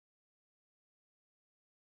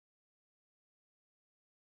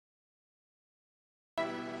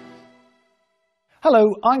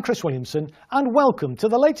Hello, I'm Chris Williamson and welcome to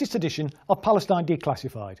the latest edition of Palestine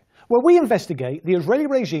Declassified, where we investigate the Israeli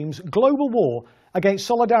regime's global war against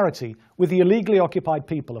solidarity with the illegally occupied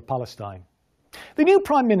people of Palestine. The new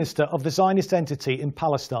Prime Minister of the Zionist entity in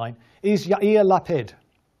Palestine is Yair Lapid.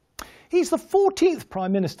 He's the 14th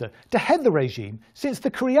Prime Minister to head the regime since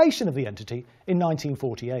the creation of the entity in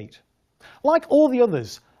 1948. Like all the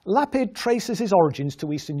others, Lapid traces his origins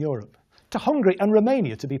to Eastern Europe, to Hungary and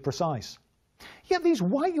Romania to be precise. Yet these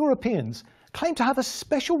white Europeans claim to have a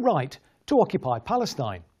special right to occupy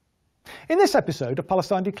Palestine. In this episode of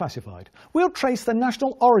Palestine Declassified, we'll trace the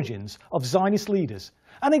national origins of Zionist leaders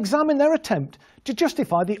and examine their attempt to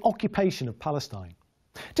justify the occupation of Palestine.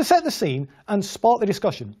 To set the scene and spark the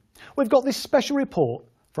discussion, we've got this special report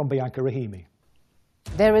from Bianca Rahimi.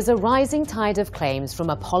 There is a rising tide of claims from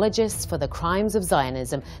apologists for the crimes of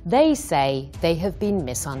Zionism. They say they have been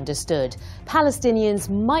misunderstood. Palestinians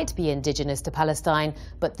might be indigenous to Palestine,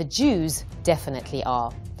 but the Jews definitely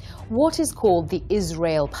are. What is called the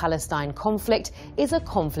Israel-Palestine conflict is a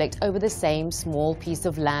conflict over the same small piece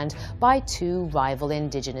of land by two rival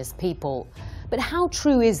indigenous people. But how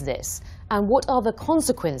true is this, and what are the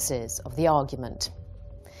consequences of the argument?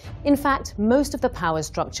 In fact, most of the power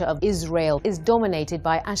structure of Israel is dominated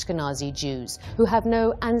by Ashkenazi Jews, who have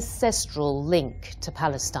no ancestral link to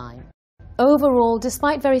Palestine. Overall,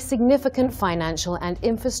 despite very significant financial and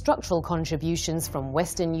infrastructural contributions from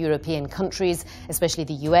Western European countries, especially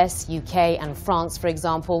the US, UK and France, for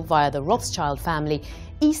example, via the Rothschild family,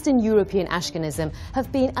 Eastern European Ashkenazim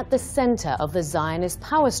have been at the center of the Zionist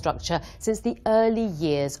power structure since the early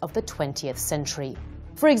years of the 20th century.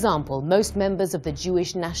 For example, most members of the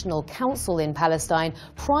Jewish National Council in Palestine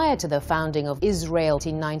prior to the founding of Israel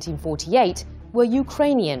in 1948 were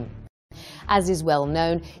Ukrainian. As is well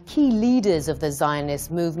known, key leaders of the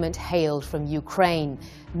Zionist movement hailed from Ukraine.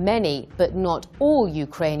 Many, but not all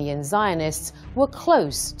Ukrainian Zionists were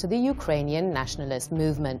close to the Ukrainian nationalist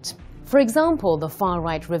movement. For example, the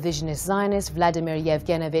far-right revisionist Zionist Vladimir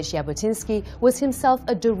Yevgenovich Jabotinsky was himself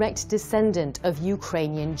a direct descendant of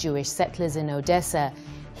Ukrainian Jewish settlers in Odessa.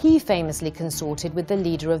 He famously consorted with the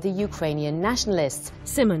leader of the Ukrainian nationalists,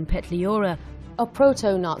 Simon Petliura, a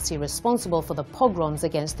proto-Nazi responsible for the pogroms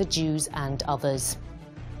against the Jews and others.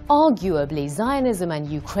 Arguably, Zionism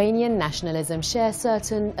and Ukrainian nationalism share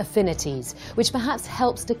certain affinities, which perhaps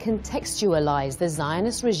helps to contextualize the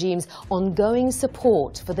Zionist regime's ongoing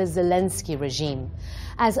support for the Zelensky regime.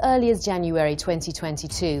 As early as January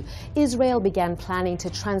 2022, Israel began planning to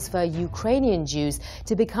transfer Ukrainian Jews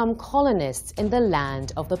to become colonists in the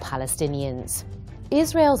land of the Palestinians.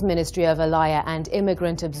 Israel's Ministry of Aliyah and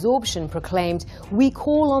Immigrant Absorption proclaimed, "We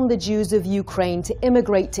call on the Jews of Ukraine to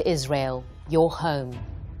immigrate to Israel, your home."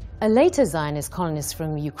 A later Zionist colonist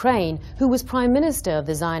from Ukraine, who was Prime Minister of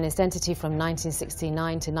the Zionist entity from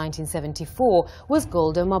 1969 to 1974, was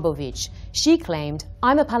Golda Mobovich. She claimed,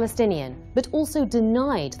 "I'm a Palestinian," but also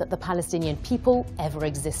denied that the Palestinian people ever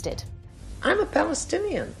existed. I'm a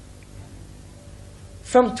Palestinian.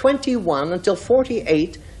 From 21 until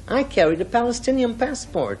 48, I carried a Palestinian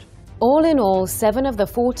passport. All in all, 7 of the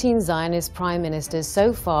 14 Zionist prime ministers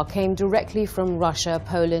so far came directly from Russia,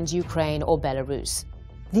 Poland, Ukraine or Belarus.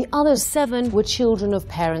 The other 7 were children of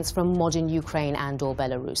parents from modern Ukraine and/or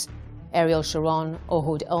Belarus. Ariel Sharon,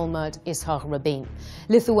 Ehud Olmert, Yitzhak Rabin.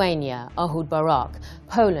 Lithuania, Ehud Barak.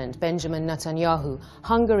 Poland, Benjamin Netanyahu.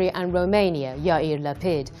 Hungary and Romania, Yair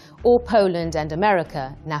Lapid. Or Poland and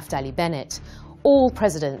America, Naftali Bennett. All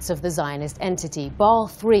presidents of the Zionist entity, bar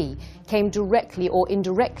 3, came directly or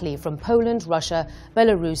indirectly from Poland, Russia,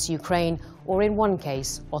 Belarus, Ukraine, or in one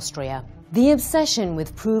case, Austria. The obsession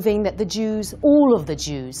with proving that the Jews, all of the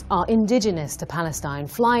Jews, are indigenous to Palestine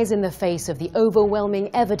flies in the face of the overwhelming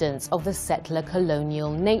evidence of the settler colonial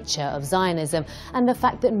nature of Zionism and the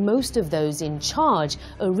fact that most of those in charge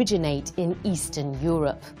originate in Eastern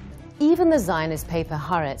Europe. Even the Zionist paper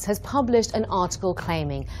Haaretz has published an article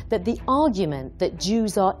claiming that the argument that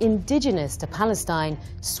Jews are indigenous to Palestine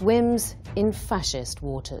swims in fascist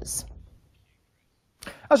waters.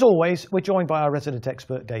 As always, we're joined by our resident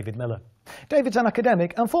expert, David Miller. David's an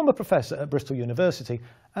academic and former professor at Bristol University,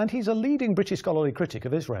 and he's a leading British scholarly critic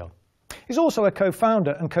of Israel. He's also a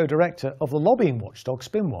co-founder and co-director of the lobbying watchdog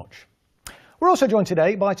Spinwatch. We're also joined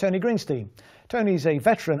today by Tony Greenstein. Tony's a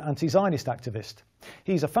veteran anti-Zionist activist.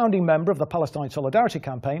 He's a founding member of the Palestine Solidarity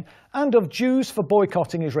Campaign and of Jews for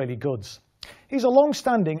Boycotting Israeli Goods. He's a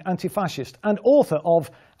long-standing anti-fascist and author of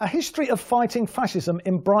A History of Fighting Fascism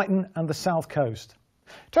in Brighton and the South Coast.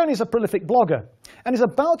 Tony is a prolific blogger and is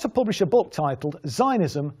about to publish a book titled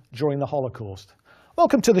Zionism During the Holocaust.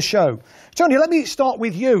 Welcome to the show. Tony, let me start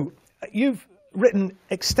with you. You've written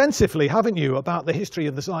extensively, haven't you, about the history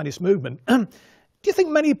of the Zionist movement. Do you think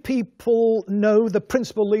many people know the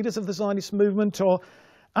principal leaders of the Zionist movement, or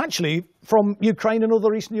actually from Ukraine and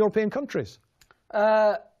other Eastern European countries?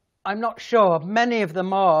 I'm not sure. Many of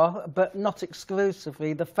them are, but not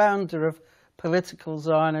exclusively. The founder of political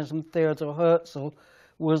Zionism, Theodor Herzl,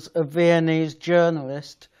 was a Viennese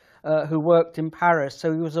journalist who worked in Paris.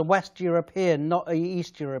 So he was a West European, not an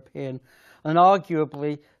East European. And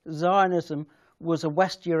arguably, Zionism was a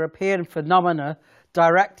West European phenomena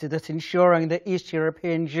directed at ensuring that East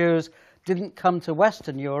European Jews didn't come to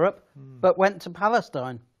Western Europe, but went to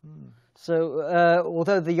Palestine. So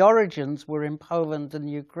although the origins were in Poland and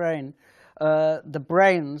Ukraine, the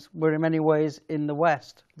brains were in many ways in the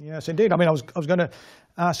West. Yes, indeed. I mean, I was going to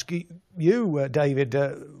ask you, David,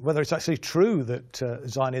 whether it's actually true that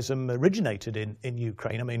Zionism originated in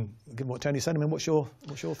Ukraine. I mean, given what Tony said, I mean, what's your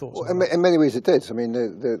thoughts? Well, in many ways it did. I mean,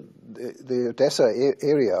 the Odessa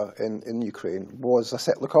area in Ukraine was a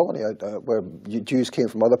settler colony where Jews came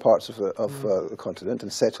from other parts of the continent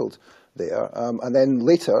and settled there, and then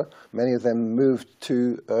later many of them moved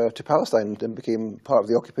to Palestine and became part of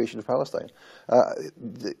the occupation of Palestine.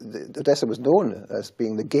 Odessa was known as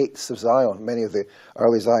being the gates of Zion. Many of the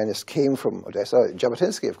early Zionists came from Odessa.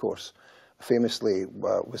 Jabotinsky, of course, famously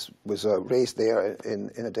was raised there in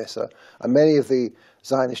Odessa, and many of the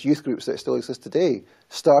Zionist youth groups that still exist today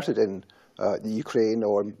started in the Ukraine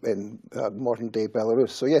or in modern-day Belarus.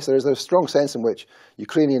 So yes, there is a strong sense in which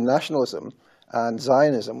Ukrainian nationalism and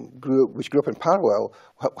Zionism, which grew up in parallel,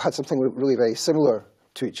 had something really very similar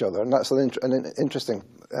to each other, and that's an interesting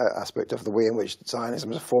aspect of the way in which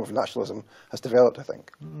Zionism as a form of nationalism has developed, I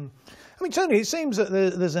think. I mean, Tony, it seems that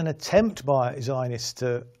there's an attempt by Zionist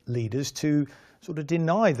leaders to sort of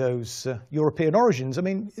deny those European origins. I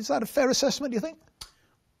mean, is that a fair assessment, do you think?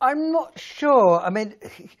 I'm not sure. I mean,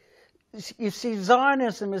 you see,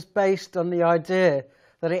 Zionism is based on the idea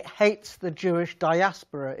that it hates the Jewish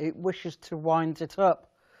diaspora. It wishes to wind it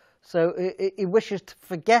up. So it wishes to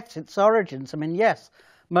forget its origins. I mean, yes,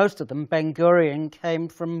 most of them, Ben Gurion came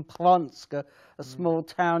from Plonsk, a small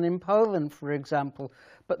town in Poland, for example.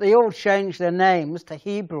 But they all changed their names to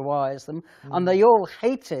Hebrewize them, and they all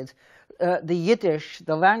hated the Yiddish,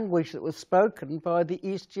 the language that was spoken by the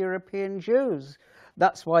East European Jews.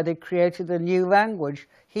 That's why they created a new language,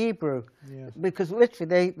 Hebrew, because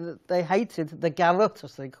literally they hated the Galut,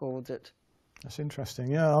 as they called it. That's interesting,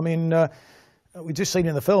 yeah. I mean, we've just seen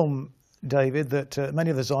in the film, David, that many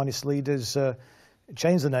of the Zionist leaders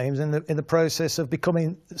changed their names in the process of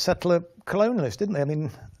becoming settler colonialists, didn't they? I mean,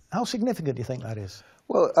 how significant do you think that is?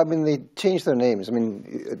 Well, I mean, they changed their names. I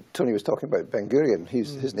mean, Tony was talking about Ben Gurion.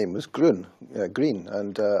 His name was Green,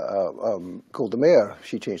 and Golda Meir,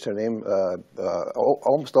 she changed her name.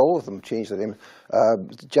 Almost all of them changed their name.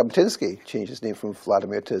 Jabotinsky changed his name from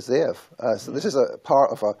Vladimir to Zeev. So this is a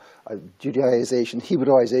part of a Judaization,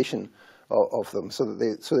 Hebraization of them, so that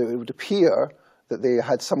it would appear that they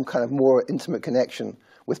had some kind of more intimate connection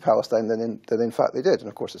with Palestine than in fact they did. And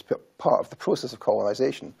of course it's part of the process of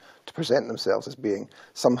colonization to present themselves as being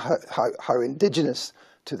somehow indigenous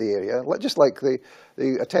to the area, just like the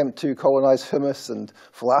attempt to colonize hummus and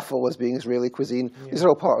falafel as being Israeli cuisine. Yeah. These are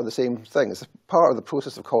all part of the same thing. It's part of the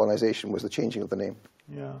process of colonization was the changing of the name.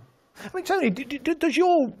 Yeah. I mean, Tony, does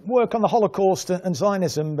your work on the Holocaust and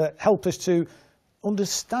Zionism help us to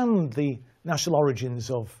understand the national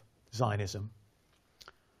origins of Zionism?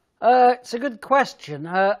 It's a good question.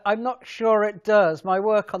 I'm not sure it does. My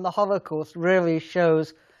work on the Holocaust really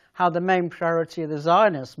shows how the main priority of the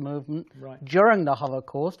Zionist movement during the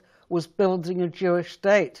Holocaust was building a Jewish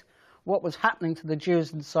state. What was happening to the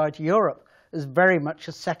Jews inside Europe is very much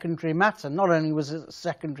a secondary matter. Not only was it a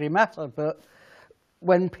secondary matter, but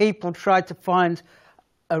when people tried to find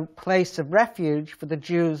a place of refuge for the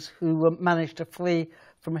Jews who managed to flee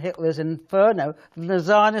from Hitler's inferno, the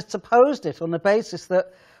Zionists opposed it on the basis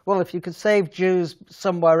that, well, if you could save Jews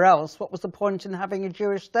somewhere else, what was the point in having a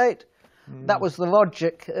Jewish state? That was the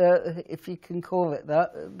logic, if you can call it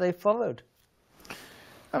that, they followed.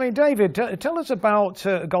 I mean, David, tell us about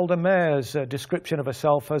Golda Meir's description of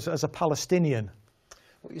herself as a Palestinian.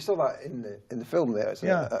 Well, you saw that in the film there. It's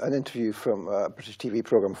an interview from a British TV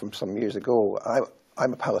programme from some years ago.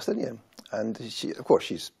 I'm a Palestinian. And of course,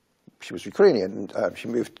 she was Ukrainian. And, she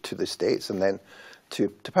moved to the States and then to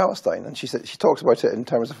Palestine, and she talks about it in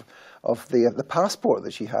terms of the passport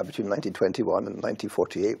that she had between 1921 and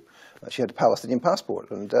 1948. She had a Palestinian passport,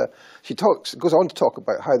 and she goes on to talk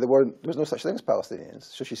about how there was no such thing as Palestinians.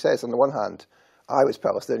 So she says, on the one hand, I was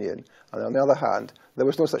Palestinian, and on the other hand, there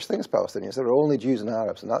was no such thing as Palestinians. There were only Jews and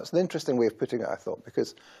Arabs, and that's an interesting way of putting it, I thought,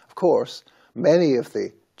 because of course many of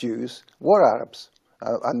the Jews were Arabs.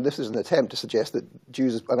 And this is an attempt to suggest that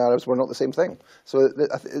Jews and Arabs were not the same thing. So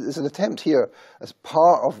there's an attempt here, as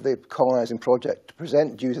part of the colonising project, to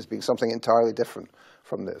present Jews as being something entirely different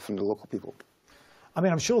from the local people. I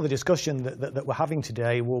mean, I'm sure the discussion that we're having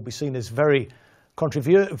today will be seen as very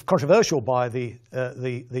controversial by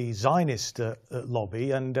the Zionist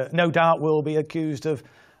lobby, and no doubt will be accused of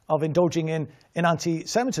indulging in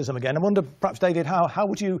anti-Semitism again. I wonder, perhaps, David, how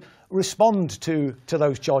would you respond to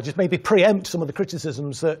those charges? Maybe preempt some of the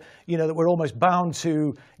criticisms that that we're almost bound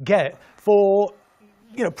to get for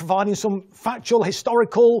providing some factual,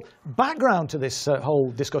 historical background to this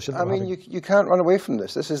whole discussion. I mean, you can't run away from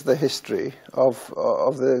this. This is the history of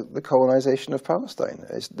the colonisation of Palestine.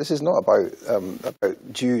 This is not about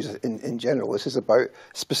Jews in general. This is about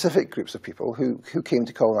specific groups of people who came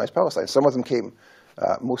to colonise Palestine. Some of them came.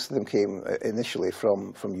 Most of them came initially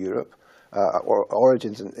from Europe, or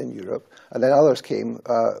origins in Europe, and then others came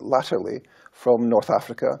latterly from North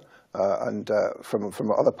Africa and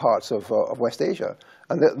from other parts of West Asia.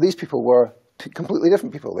 And these people were completely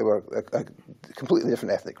different people. They were a completely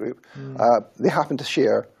different ethnic group. They happened to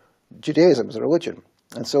share Judaism as a religion.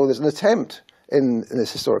 And so there's an attempt in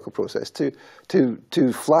this historical process to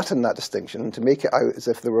flatten that distinction and to make it out as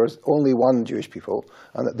if there was only one Jewish people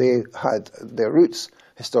and that they had their roots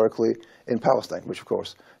historically in Palestine, which of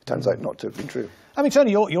course turns out not to have been true. I mean,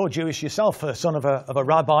 Tony, you're Jewish yourself, son of a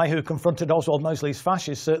rabbi who confronted Oswald Mosley's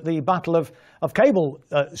fascists at the Battle of Cable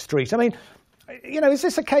Street. I mean, is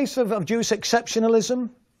this a case of Jewish exceptionalism?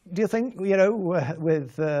 Do you think,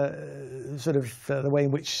 with sort of the way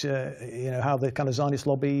in which, how the kind of Zionist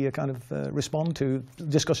lobby respond to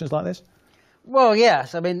discussions like this? Well,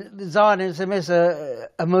 yes. I mean, Zionism is a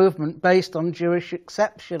movement based on Jewish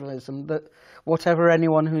exceptionalism, that whatever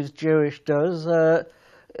anyone who's Jewish does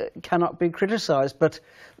cannot be criticised. But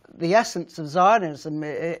the essence of Zionism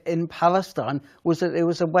in Palestine was that it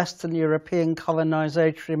was a Western European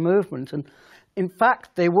colonisatory movement. And in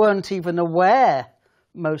fact, they weren't even aware,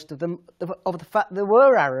 most of them, of the fact there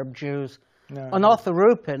were Arab Jews. No, and Arthur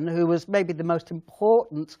Rupin, who was maybe the most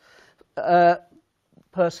important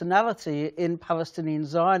personality in Palestinian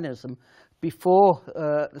Zionism before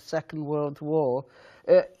the Second World War,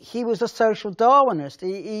 he was a social Darwinist.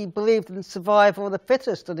 He believed in survival of the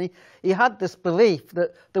fittest, and he had this belief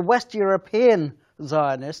that the West European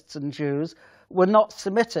Zionists and Jews were not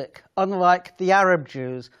Semitic, unlike the Arab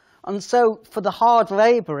Jews. And so for the hard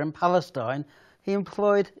labour in Palestine, he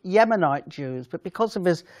employed Yemenite Jews. But because of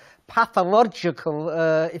his pathological,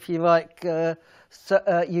 if you like,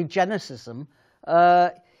 eugenicism,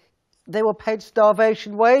 they were paid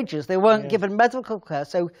starvation wages. They weren't given medical care.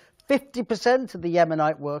 So 50% of the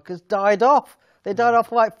Yemenite workers died off. They died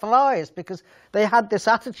off like flies because they had this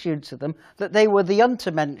attitude to them that they were the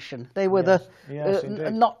Untermenschen. They were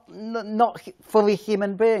not fully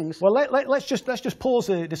human beings. Well, let's just pause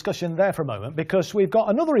the discussion there for a moment, because we've got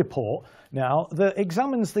another report now that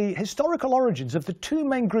examines the historical origins of the two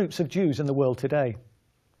main groups of Jews in the world today.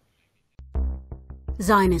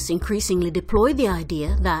 Zionists increasingly deploy the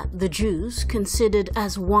idea that the Jews, considered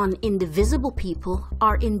as one indivisible people,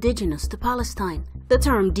 are indigenous to Palestine. The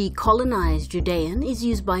term decolonized Judean is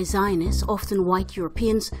used by Zionists, often white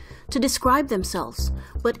Europeans, to describe themselves.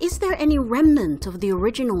 But is there any remnant of the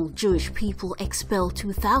original Jewish people expelled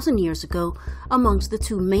 2,000 years ago amongst the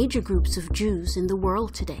two major groups of Jews in the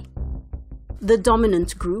world today? The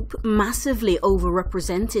dominant group, massively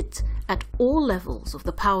overrepresented at all levels of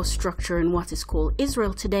the power structure in what is called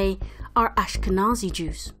Israel today, are Ashkenazi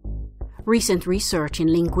Jews. Recent research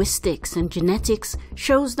in linguistics and genetics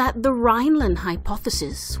shows that the Rhineland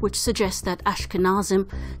hypothesis, which suggests that Ashkenazim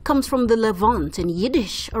comes from the Levant and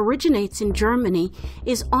Yiddish originates in Germany,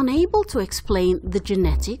 is unable to explain the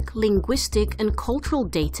genetic, linguistic and cultural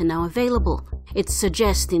data now available. It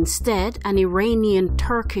suggests instead an Iranian,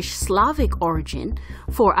 Turkish, Slavic origin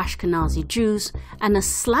for Ashkenazi Jews and a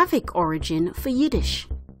Slavic origin for Yiddish.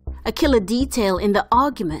 A killer detail in the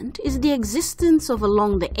argument is the existence of,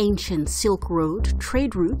 along the ancient Silk Road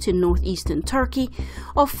trade route in northeastern Turkey,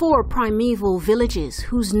 of 4 primeval villages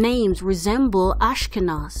whose names resemble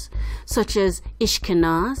Ashkenaz, such as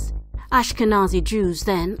Ishkenaz. Ashkenazi Jews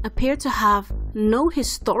then appear to have no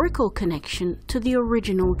historical connection to the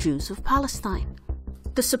original Jews of Palestine.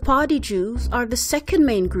 The Sephardi Jews are the second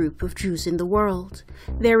main group of Jews in the world.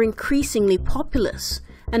 They're increasingly populous,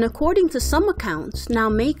 and according to some accounts now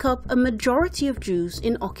make up a majority of Jews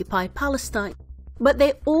in occupied Palestine. But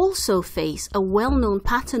they also face a well-known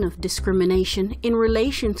pattern of discrimination in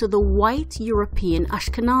relation to the white European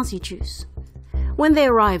Ashkenazi Jews. When they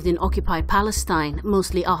arrived in occupied Palestine,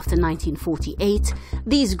 mostly after 1948,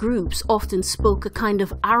 these groups often spoke a kind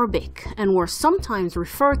of Arabic and were sometimes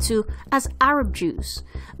referred to as Arab Jews.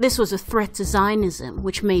 This was a threat to Zionism,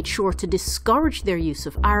 which made sure to discourage their use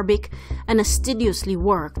of Arabic and assiduously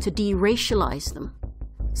work to de-racialize them.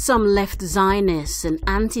 Some left Zionists and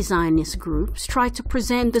anti-Zionist groups tried to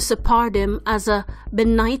present the Sephardim as a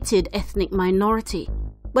benighted ethnic minority.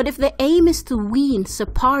 But if the aim is to wean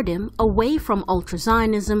Sephardim away from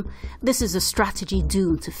ultra-Zionism, this is a strategy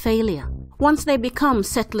doomed to failure. Once they become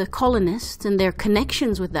settler colonists and their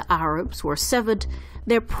connections with the Arabs were severed,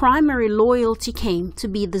 their primary loyalty came to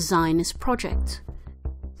be the Zionist project.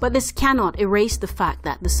 But this cannot erase the fact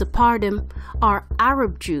that the Sephardim are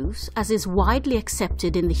Arab Jews, as is widely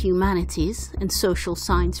accepted in the humanities and social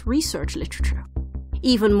science research literature.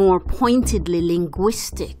 Even more pointedly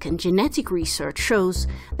linguistic and genetic research shows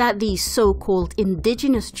that these so-called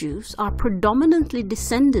indigenous Jews are predominantly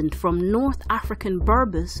descendant from North African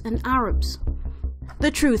Berbers and Arabs. The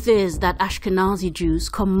truth is that Ashkenazi Jews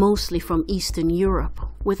come mostly from Eastern Europe,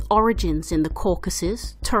 with origins in the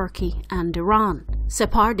Caucasus, Turkey, and Iran.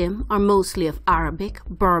 Sephardim are mostly of Arabic,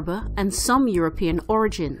 Berber, and some European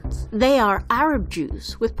origins. They are Arab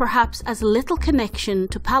Jews with perhaps as little connection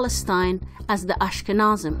to Palestine as the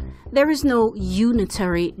Ashkenazim. There is no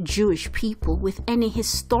unitary Jewish people with any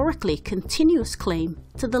historically continuous claim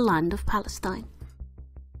to the land of Palestine.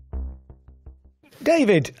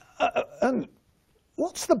 David,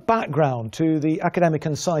 what's the background to the academic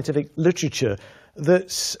and scientific literature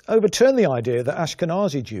that's overturned the idea that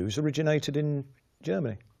Ashkenazi Jews originated in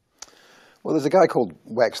Germany? Well, there's a guy called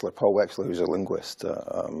Wexler, Paul Wexler, who's a linguist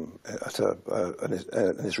at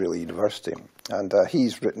an Israeli university, and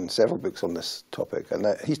he's written several books on this topic, and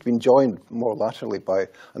he's been joined more laterally by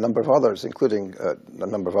a number of others, including a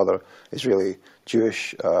number of other Israeli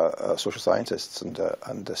Jewish social scientists and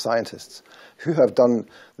scientists who have done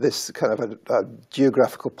this kind of a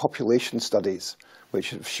geographical population studies, which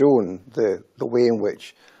have shown the way in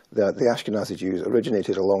which the Ashkenazi Jews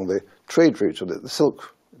originated along the trade routes, or the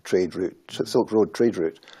Silk Road trade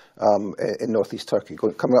route in northeast Turkey,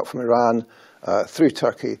 coming up from Iran through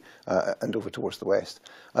Turkey and over towards the west.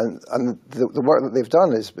 And the work that they've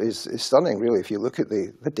done is stunning, really, if you look at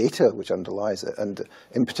the data which underlies it, and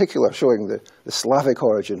in particular showing the Slavic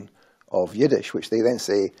origin of Yiddish, which they then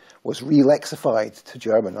say was re-lexified to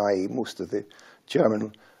German, i.e. most of the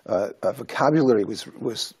German vocabulary was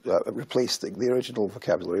replaced the original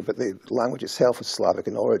vocabulary, but the language itself was Slavic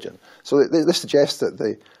in origin. So this suggests that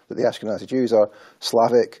the Ashkenazi Jews are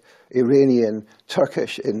Slavic, Iranian,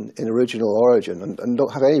 Turkish in original origin, and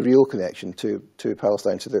don't have any real connection to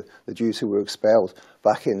Palestine, to the Jews who were expelled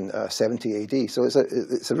back in 70 AD. So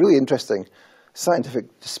it's a really interesting scientific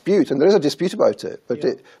dispute, and there is a dispute about it, but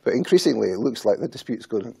but increasingly it looks like the dispute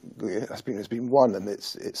has been won, and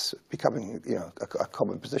it's becoming a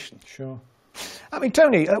common position. Sure. I mean,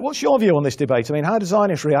 Tony, what's your view on this debate? I mean, how do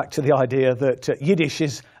Zionists react to the idea that Yiddish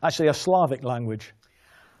is actually a Slavic language?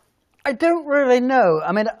 I don't really know.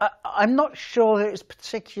 I mean, I'm not sure that it's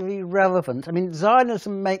particularly relevant. I mean,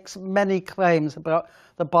 Zionism makes many claims about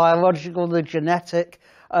the biological, the genetic,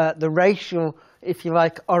 the racial, if you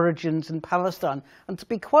like, origins in Palestine. And to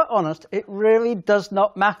be quite honest, it really does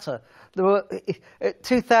not matter. There were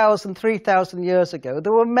 2,000, 3,000 years ago,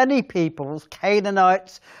 there were many peoples,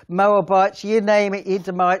 Canaanites, Moabites, you name it,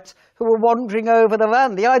 Edomites, who were wandering over the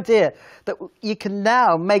land. The idea that you can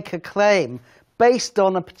now make a claim based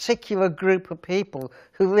on a particular group of people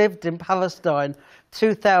who lived in Palestine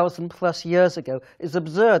 2,000 plus years ago is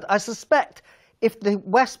absurd. I suspect if the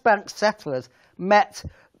West Bank settlers met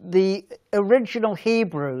the original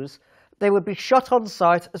Hebrews, they would be shot on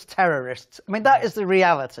sight as terrorists. I mean, that is the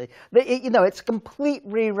reality. It's a complete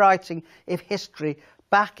rewriting of history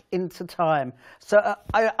back into time. So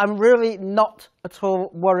I'm really not at all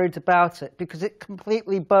worried about it, because it's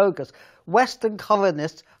completely bogus. Western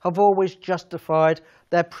colonists have always justified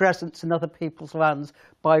their presence in other people's lands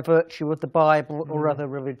by virtue of the Bible or other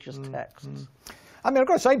religious texts. I mean, I've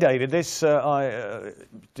got to say, David, this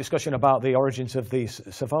discussion about the origins of these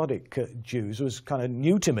Sephardic Jews was kind of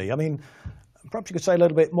new to me. I mean, perhaps you could say a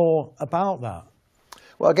little bit more about that.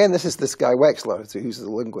 Well, again, this is this guy Wexler, who's a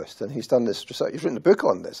linguist, and he's done this research. He's written a book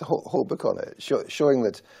on this, a whole book on it, showing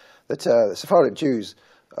that Sephardic Jews,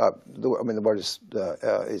 the word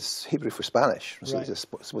is Hebrew for Spanish, so it's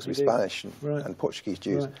supposed to be Spanish and Portuguese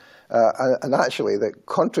Jews. Right. And actually,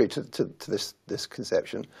 contrary to this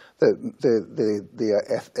conception,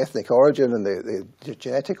 the ethnic origin and the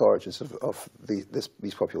genetic origins of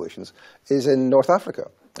these populations is in North Africa.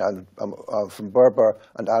 and from Berber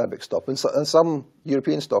and Arabic stock, and some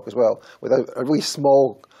European stock as well, with a really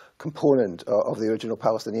small component of the original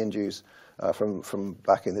Palestinian Jews from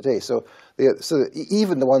back in the day. So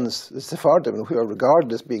even the ones, the Sephardim, who are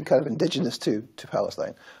regarded as being kind of indigenous to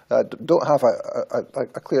Palestine, don't have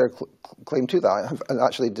a clear claim to that, and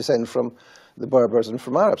actually descend from the Berbers and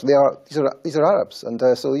from Arabs. These are Arabs, and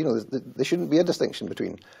so there shouldn't be a distinction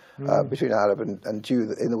between Arab and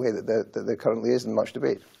Jew in the way that there currently is in much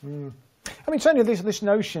debate. I mean, certainly this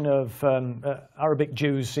notion of Arabic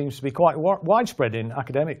Jews seems to be quite widespread in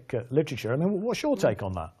academic literature. I mean, what's your take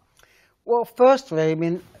on that? Well, firstly, I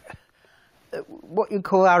mean, what you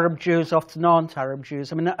call Arab Jews often aren't Arab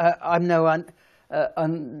Jews. I mean, I'm no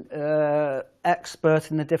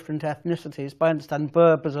expert in the different ethnicities, but I understand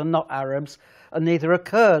Berbers are not Arabs, and neither are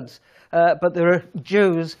Kurds. But there are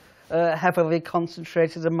Jews heavily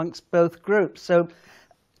concentrated amongst both groups. So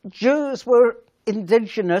Jews were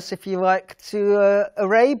indigenous, if you like, to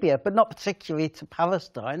Arabia, but not particularly to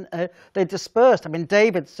Palestine. They dispersed. I mean,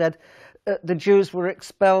 David said the Jews were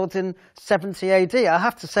expelled in 70 AD. I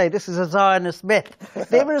have to say, this is a Zionist myth.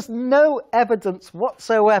 There is no evidence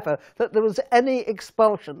whatsoever that there was any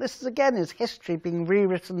expulsion. This is, again, is history being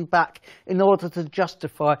rewritten back in order to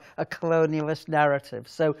justify a colonialist narrative.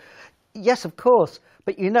 So, yes, of course,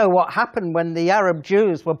 but you know what happened when the Arab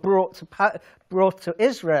Jews were brought to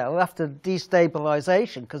Israel after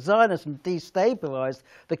destabilization, because Zionism destabilized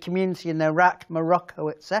the community in Iraq, Morocco,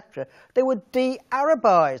 etc. They were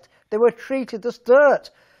de-Arabized. They were treated as dirt.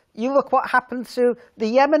 You look what happened to the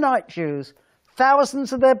Yemenite Jews.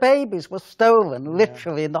 Thousands of their babies were stolen,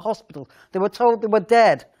 literally, in the hospital. They were told they were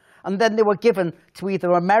dead. And then they were given to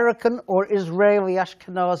either American or Israeli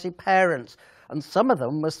Ashkenazi parents. And some of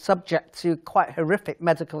them were subject to quite horrific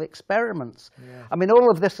medical experiments. I mean, all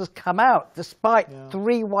of this has come out despite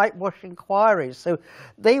 3 whitewash inquiries. So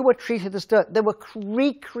they were treated as dirt. They were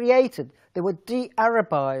recreated. They were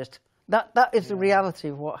de-Arabized. That is the reality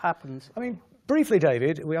of what happened. I mean, briefly,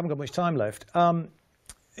 David, we haven't got much time left.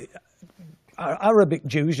 Arabic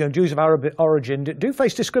Jews, Jews of Arab origin, do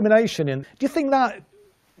face discrimination. Do you think that,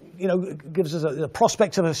 gives us a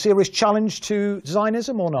prospect of a serious challenge to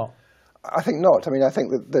Zionism or not? I think not. I mean, I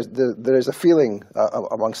think that there is a feeling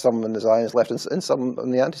among some in the Zionist left and some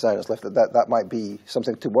in the anti-Zionist left that might be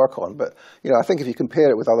something to work on. But I think if you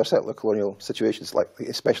compare it with other settler colonial situations, like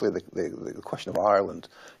especially the question of Ireland,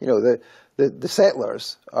 the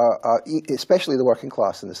settlers are, especially the working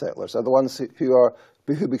class in the settlers, are the ones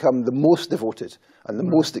who become the most devoted and the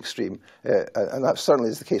most extreme, and that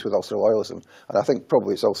certainly is the case with Ulster loyalism. And I think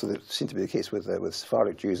probably it's also seen to be the case with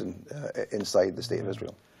Sephardic Jews inside the State of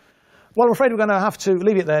Israel. Well, I'm afraid we're going to have to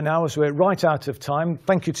leave it there now as we're right out of time.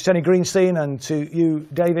 Thank you to Tony Greenstein and to you,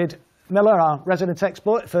 David Miller, our resident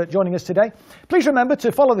expert, for joining us today. Please remember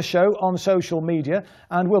to follow the show on social media,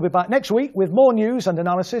 and we'll be back next week with more news and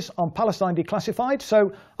analysis on Palestine Declassified.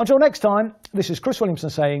 So until next time, this is Chris Williamson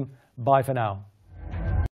saying bye for now.